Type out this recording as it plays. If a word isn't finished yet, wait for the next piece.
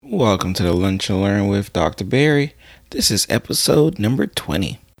Welcome to the Lunch and Learn with Dr. Barry. This is episode number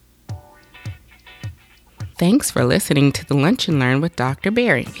 20. Thanks for listening to the Lunch and Learn with Dr.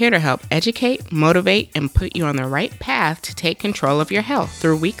 Barry, here to help educate, motivate, and put you on the right path to take control of your health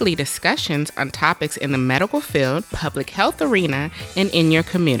through weekly discussions on topics in the medical field, public health arena, and in your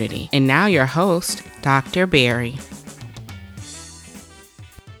community. And now your host, Dr. Barry.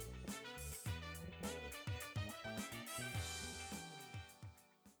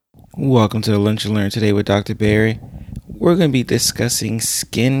 Welcome to the Lunch and Learn today with Dr. Barry. We're going to be discussing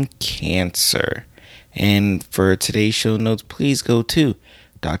skin cancer. And for today's show notes, please go to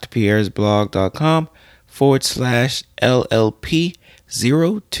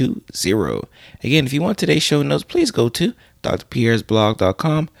drpierresblog.com/LLP020. Again, if you want today's show notes, please go to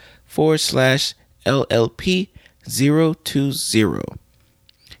drpierresblog.com/LLP020.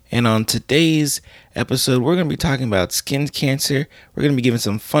 And on today's episode, we're going to be talking about skin cancer. We're going to be giving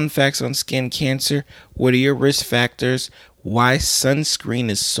some fun facts on skin cancer. What are your risk factors? Why sunscreen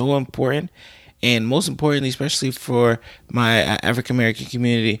is so important? And most importantly, especially for my African American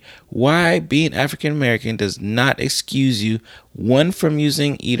community, why being African American does not excuse you, one, from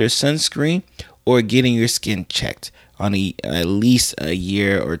using either sunscreen or getting your skin checked on at least a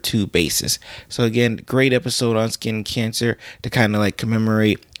year or two basis. So again, great episode on skin cancer to kind of like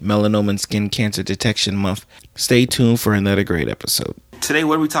commemorate Melanoma and Skin Cancer Detection Month. Stay tuned for another great episode. Today,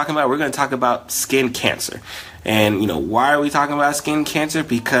 what are we talking about? We're going to talk about skin cancer. And, why are we talking about skin cancer?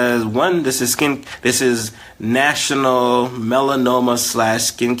 Because one, this is National Melanoma /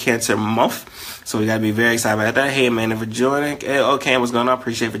 Skin Cancer Month. So we got to be very excited about that. Hey, Amanda, for joining. Hey, okay, what's going on?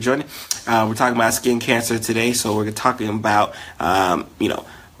 Appreciate you for joining. We're talking about skin cancer today. So we're talking about, we're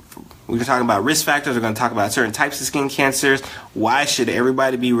talking about risk factors. We're going to talk about certain types of skin cancers. Why should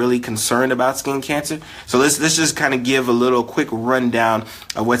everybody be really concerned about skin cancer? So let's just kind of give a little quick rundown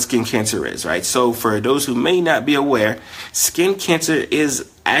of what skin cancer is, right? So for those who may not be aware, skin cancer is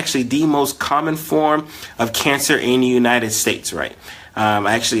actually the most common form of cancer in the United States, right?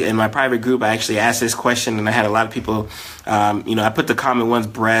 Actually, in my private group, I actually asked this question, and I had a lot of people, I put the common ones: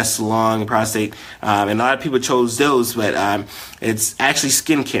 breast, lung, prostate, and a lot of people chose those, but it's actually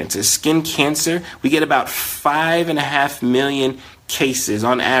skin cancer. Skin cancer, we get about 5.5 million cases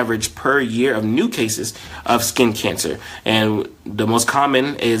on average per year of new cases of skin cancer. And the most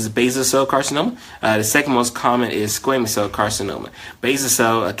common is basal cell carcinoma. The second most common is squamous cell carcinoma. Basal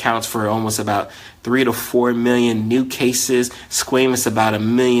cell accounts for almost about 3 to 4 million new cases. Squamous about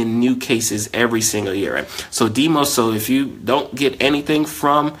 1 million new cases every single year. Right? So so if you don't get anything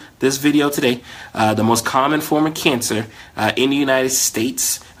from this video today, the most common form of cancer in the United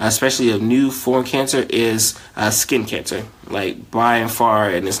States, especially a new form of cancer, is skin cancer, like by and far,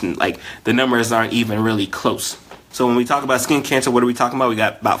 and it's like the numbers aren't even really close. So when we talk about skin cancer, what are we talking about? We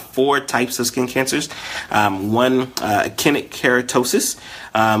got about 4 types of skin cancers. One, actinic keratosis.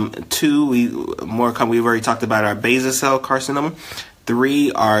 2, we've already talked about our basal cell carcinoma.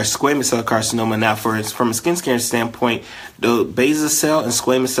 3 are squamous cell carcinoma. Now, from a skin cancer standpoint, the basal cell and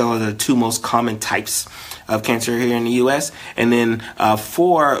squamous cell are the 2 most common types of cancer here in the U.S. And then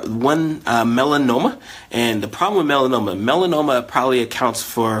 4, melanoma. And the problem with melanoma probably accounts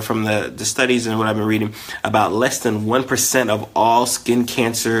for, from the studies and what I've been reading, about less than 1% of all skin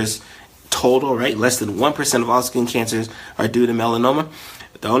cancers total, right? Less than 1% of all skin cancers are due to melanoma.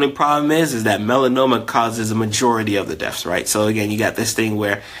 The only problem is that melanoma causes a majority of the deaths, right? So again, you got this thing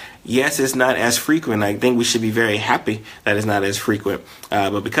where, yes, it's not as frequent. I think we should be very happy that it's not as frequent.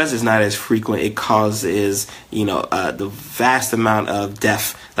 But because it's not as frequent, it causes, the vast amount of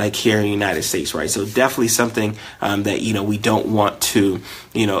death, like here in the United States, right? So definitely something that, we don't want to,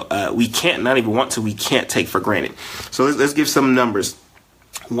 we can't take for granted. So let's give some numbers.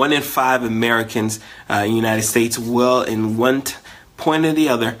 1 in 5 Americans in the United States will, in one point or the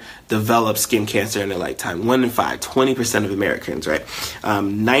other, develop skin cancer in their lifetime. 1 in 5, 20% of Americans, right?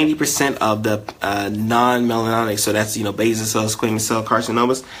 90% of the non-melanoma, so that's, basal cell, squamous cell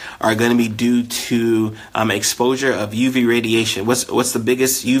carcinomas, are going to be due to exposure of UV radiation. What's the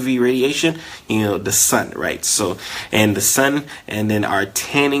biggest UV radiation? The sun, right? So, and the sun, and then our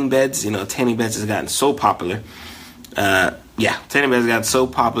tanning beds, tanning beds has gotten so popular. Tanning beds got so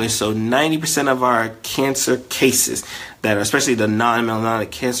popular, so 90% of our cancer cases, that are especially the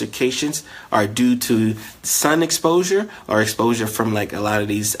non-melanoma cancer cases, are due to sun exposure or exposure from like a lot of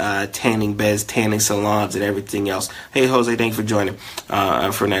these tanning beds, tanning salons, and everything else. Hey, Jose, thank you for joining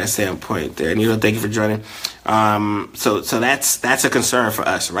from that standpoint there. Nilo, thank you for joining. So that's a concern for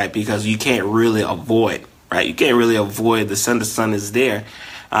us, right? Because you can't really avoid, right? You can't really avoid the sun. The sun is there.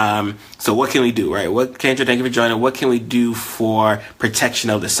 So what can we do, right? Kendra, thank you for joining. What can we do for protection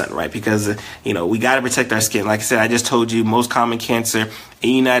of the sun, right? Because, we got to protect our skin. Like I said, I just told you, most common cancer in the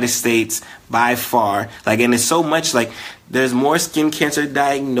United States by far. And it's so much there's more skin cancer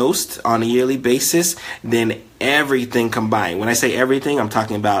diagnosed on a yearly basis than everything combined. When I say everything, I'm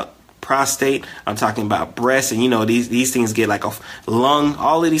talking about prostate, I'm talking about breast, and these things get a lung,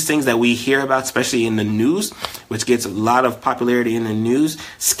 all of these things that we hear about, especially in the news, which gets a lot of popularity in the news.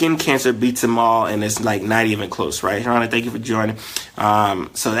 Skin cancer beats them all, and it's not even close, right? Rhonda, thank you for joining.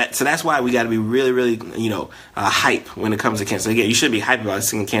 So that's why we got to be really, really, hype when it comes to cancer. Again, you should be hype about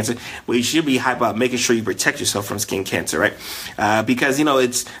skin cancer, but you should be hype about making sure you protect yourself from skin cancer, right? Because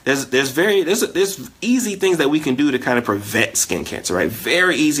there's easy things that we can do to kind of prevent skin cancer, right?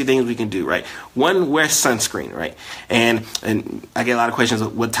 Very easy things we can do, right? One, wear sunscreen, right? And I get a lot of questions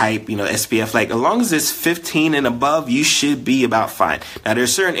of what type, SPF. As long as it's 15 and above, you should be about fine. Now,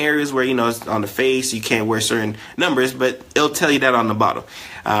 there's certain areas where, it's on the face, you can't wear certain numbers, but it'll tell you that on the bottle.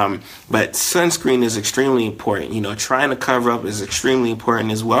 But sunscreen is extremely important. Trying to cover up is extremely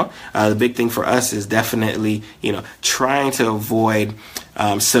important as well. The big thing for us is definitely, trying to avoid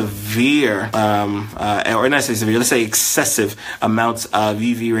severe, or not say severe, let's say excessive amounts of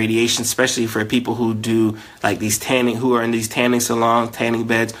UV radiation, especially for people who do these tanning, who are in these tanning salons, tanning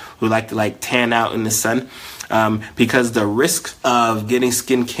beds, who like to tan out in the sun, because the risk of getting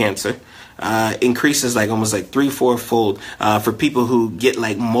skin cancer increases almost 3-4 fold for people who get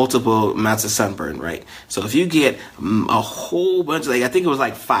multiple amounts of sunburn, right? So if you get a whole bunch, I think it was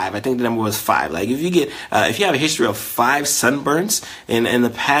 5. I think the number was 5. If you have a history of 5 sunburns in the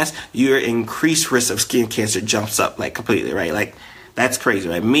past, your increased risk of skin cancer jumps up completely, right? That's crazy,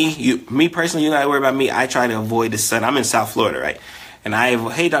 right? Me personally, you gotta worry about me. I try to avoid the sun. I'm in South Florida, right? And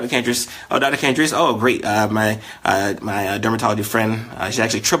hey, Dr. Candris. Oh, Dr. Candris. Oh, great. My dermatology friend, she's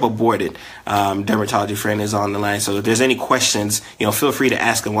actually triple boarded. Dermatology friend is on the line. So if there's any questions, feel free to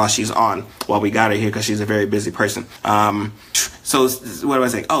ask them while we got her here, because she's a very busy person. So what do I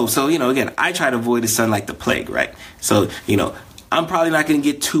say? Oh, so, again, I try to avoid the sun like the plague, right? So, I'm probably not going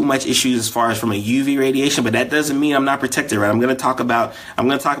to get too much issues as far as from a UV radiation, but that doesn't mean I'm not protected, right? I'm going to talk about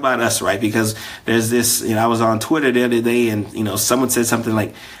us, right? Because there's this, I was on Twitter the other day, and, someone said something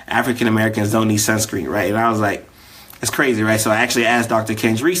like African Americans don't need sunscreen, right? And I was like, it's crazy, right? So I actually asked Dr.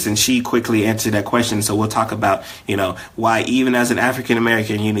 Kendris, and she quickly answered that question. So we'll talk about, why even as an African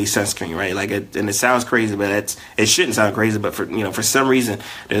American you need sunscreen, right? And it sounds crazy, but it shouldn't sound crazy. But for some reason,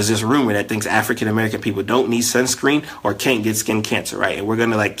 there's this rumor that thinks African American people don't need sunscreen or can't get skin cancer, right? And we're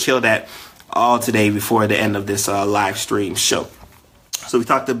gonna kill that all today before the end of this live stream show. So we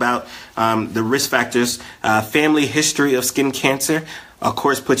talked about the risk factors, family history of skin cancer. Of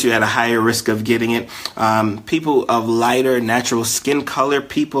course, puts you at a higher risk of getting it. People of lighter natural skin color,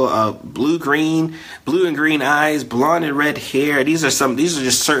 people of blue and green eyes, blonde and red hair. These are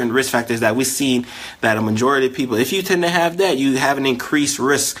just certain risk factors that we've seen that a majority of people, if you tend to have that, you have an increased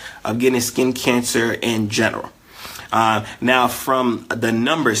risk of getting skin cancer in general. Now, from the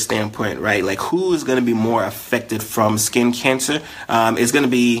numbers standpoint, right, who is going to be more affected from skin cancer? It's going to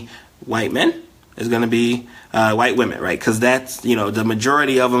be white men. It's going to be white women, right? Because that's, the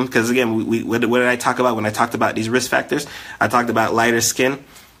majority of them. Because again, what did I talk about when I talked about these risk factors? I talked about lighter skin,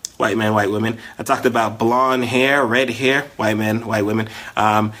 white men, white women. I talked about blonde hair, red hair, white men, white women.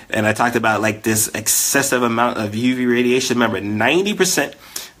 And I talked about this excessive amount of UV radiation. Remember, 90%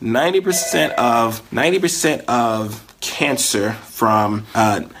 of cancer from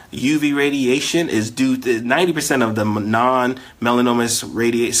UV radiation is due to 90% of the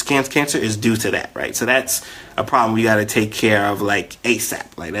non-melanomas skin cancer is due to that, right? So that's a problem we got to take care of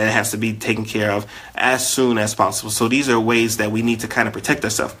ASAP. That has to be taken care of as soon as possible. So these are ways that we need to kind of protect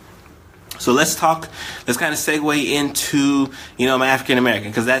ourselves. So let's kind of segue into, I'm African American,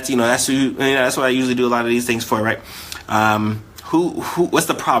 because that's what I usually do a lot of these things for, right? What's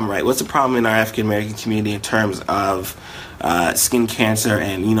the problem, right? What's the problem in our African American community in terms of skin cancer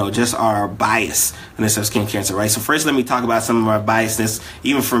and, just our bias in this of skin cancer, right? So first, let me talk about some of our biasness,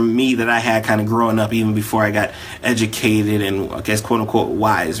 even for me, that I had kind of growing up, even before I got educated and, I guess, quote unquote,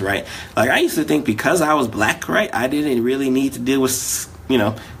 wise, right? I used to think because I was black, right, I didn't really need to deal with,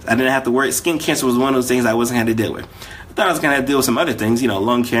 I didn't have to worry. Skin cancer was one of those things I wasn't having to deal with. I thought I was going to have to deal with some other things,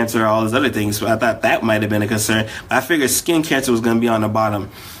 lung cancer, all those other things. So I thought that might have been a concern. But I figured skin cancer was going to be on the bottom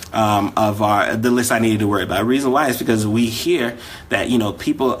of the list I needed to worry about. The reason why is because we hear that,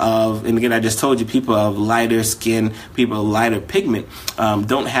 people of, and again, I just told you, people of lighter skin, people of lighter pigment,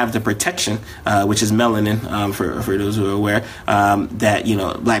 don't have the protection, which is melanin, for those who are aware,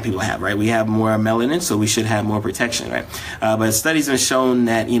 that, black people have, right? We have more melanin, so we should have more protection, right? But studies have shown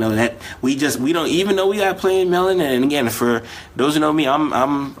that, that we don't even know we got plain melanin. And again, for those who know me, I'm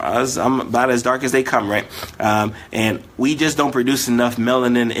about as dark as they come, right? And we just don't produce enough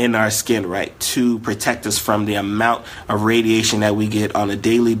melanin in our skin, right, to protect us from the amount of radiation that we get on a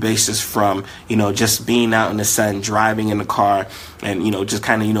daily basis from, just being out in the sun, driving in the car, and, just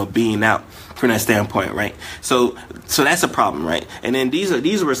kind of, being out from that standpoint, right? So that's a problem, right? And then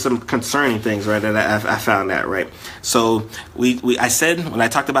these were some concerning things, right, that I found out, right? So I said, when I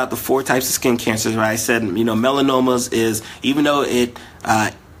talked about the 4 types of skin cancers, right, I said, melanomas is, even though it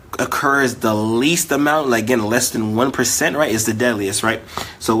occurs the least amount, like again less than 1%, right, is the deadliest, right?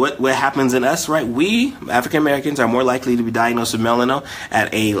 So what happens in us, right? We African Americans are more likely to be diagnosed with melanoma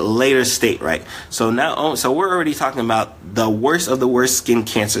at a later state, right? So we're already talking about the worst of the worst skin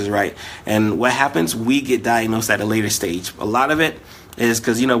cancers, right? And what happens? We get diagnosed at a later stage. A lot of it is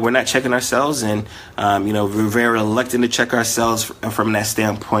because we're not checking ourselves, and we're very reluctant to check ourselves from that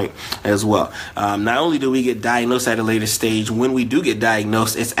standpoint as well. Not only do we get diagnosed at a later stage, when we do get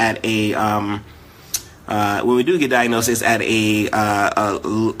diagnosed, it's at a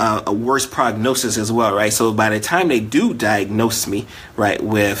a worse prognosis as well, right? So by the time they do diagnose me, right,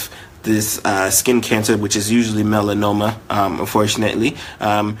 with this skin cancer, which is usually melanoma, unfortunately,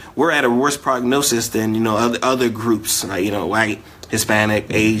 we're at a worse prognosis than other groups, right? White, Hispanic,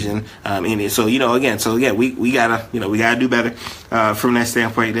 Asian, Indian. So again, we gotta do better from that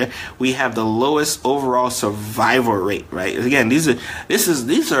standpoint. There, we have the lowest overall survival rate, right? Again, this is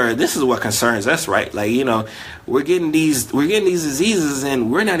what concerns us, right? Like we're getting these diseases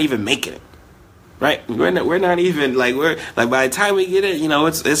and we're not even making it. Right, we're not even we're by the time we get it,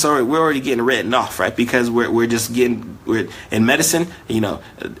 it's already, we're already getting written off, right? Because we're in medicine,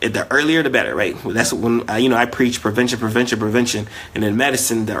 the earlier the better, right? That's when I preach prevention, and in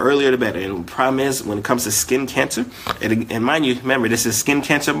medicine, the earlier the better. And the problem is when it comes to skin cancer, and mind you, remember this is Skin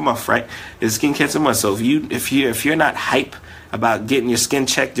Cancer Month, right? It's Skin Cancer Month, so if you're not hype about getting your skin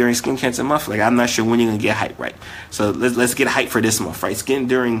checked during Skin Cancer Month, I'm not sure when you're gonna get hype, right? So let's get hype for this month, right?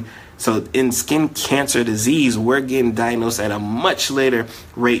 So in skin cancer disease, we're getting diagnosed at a much later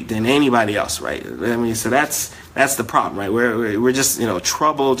rate than anybody else, right? I mean, so that's the problem, right? We're just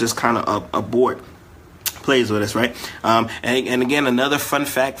trouble just kind of aboard plays with us, right? And again, another fun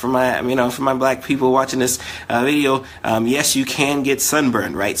fact for my black people watching this video, yes, you can get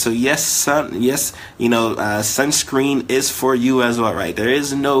sunburned, right? So sunscreen is for you as well, right? There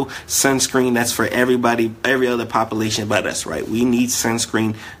is no sunscreen that's for everybody, every other population but us, right? We need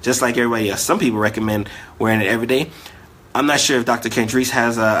sunscreen just like everybody else. Some people recommend wearing it every day. I'm not sure if Dr. Kendrice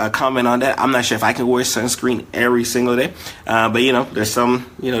has a comment on that. I'm not sure if I can wear sunscreen every single day. But there's some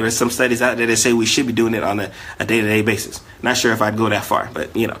studies out there that say we should be doing it on a day-to-day basis. Not sure if I'd go that far,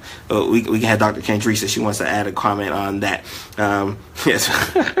 but we can have Dr. Kendrice if she wants to add a comment on that. Yes,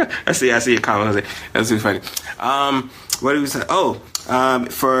 I see a comment. That's too funny. What did we say?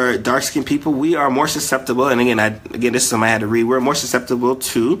 For dark-skinned people, we are more susceptible, and again, this is something I had to read. We're more susceptible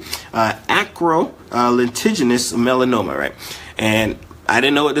to acrolentigenous melanoma, right? And I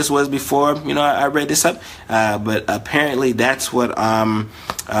didn't know what this was before, I read this up, but apparently that's what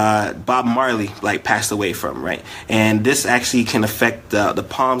Bob Marley passed away from, right? And this actually can affect the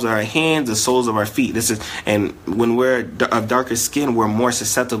palms of our hands, the soles of our feet. And when we're of darker skin, we're more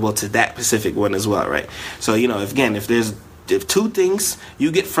susceptible to that specific one as well, right? So if 2 things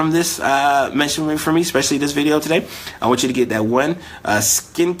you get from this mention from me, especially this video today, I want you to get that. 1,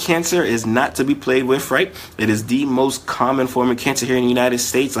 skin cancer is not to be played with, right? It is the most common form of cancer here in the United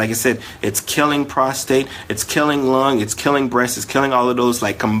States. Like I said, it's killing prostate, it's killing lung, it's killing breast, it's killing all of those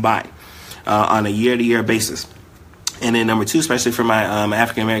combined on a year-to-year basis. And then number 2, especially for my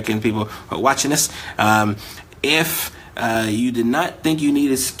African American people who are watching this, if you did not think you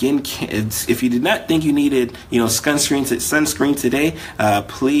needed if you did not think you needed sunscreen today,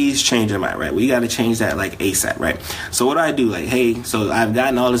 please change your mind, right? We got to change that ASAP, right? So what do I do? So I've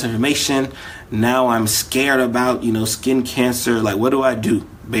gotten all this information. Now I'm scared about skin cancer. What do I do,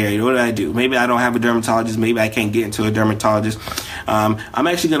 Barry? What do I do? Maybe I don't have a dermatologist. Maybe I can't get into a dermatologist. I'm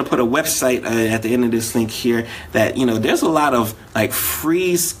actually going to put a website at the end of this link here that there's a lot of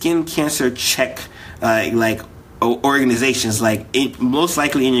free skin cancer check organizations, like most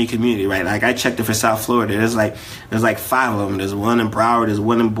likely in your community, right? Like I checked it for South Florida. There's like 5 of them. There's one in Broward, there's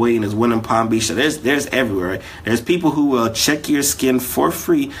one in Boynton, there's one in Palm Beach. So there's everywhere. Right? There's people who will check your skin for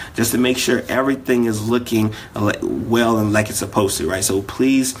free just to make sure everything is looking well and like it's supposed to, right? So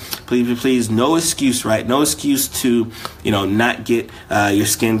please, no excuse, right? No excuse to not get your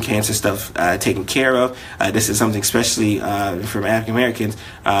skin cancer stuff taken care of. This is something, especially from African Americans,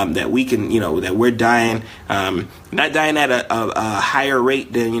 that we can, that we're dying. Not dying at a higher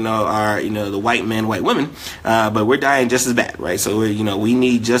rate than our the white men, white women, but we're dying just as bad, right? So we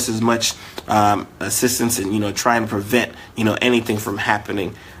need just as much assistance in trying to prevent anything from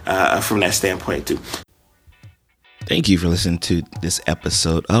happening from that standpoint too. Thank you for listening to this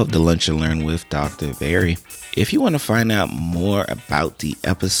episode of the Lunch and Learn with Dr. Barry. If you want to find out more about the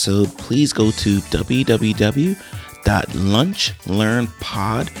episode, please go to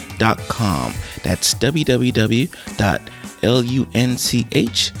www.lunchlearnpod.com. That's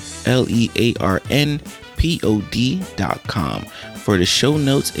www.lunchlearnpod.com for the show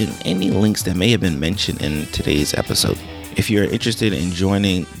notes and any links that may have been mentioned in today's episode. If you're interested in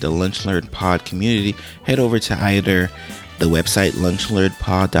joining the Lunch Learn Pod community, head over to either the website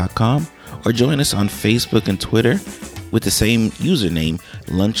lunchlearnpod.com or join us on Facebook and Twitter with the same username,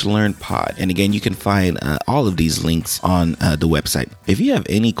 Lunch Learn Pod. And again, you can find all of these links on the website. If you have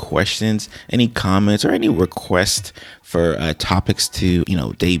any questions, any comments, or any requests for topics to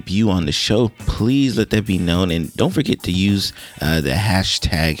debut on the show, please let that be known. And don't forget to use the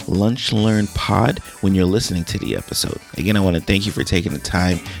hashtag LunchLearnPod when you're listening to the episode. Again, I want to thank you for taking the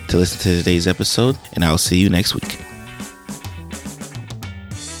time to listen to today's episode, and I'll see you next week.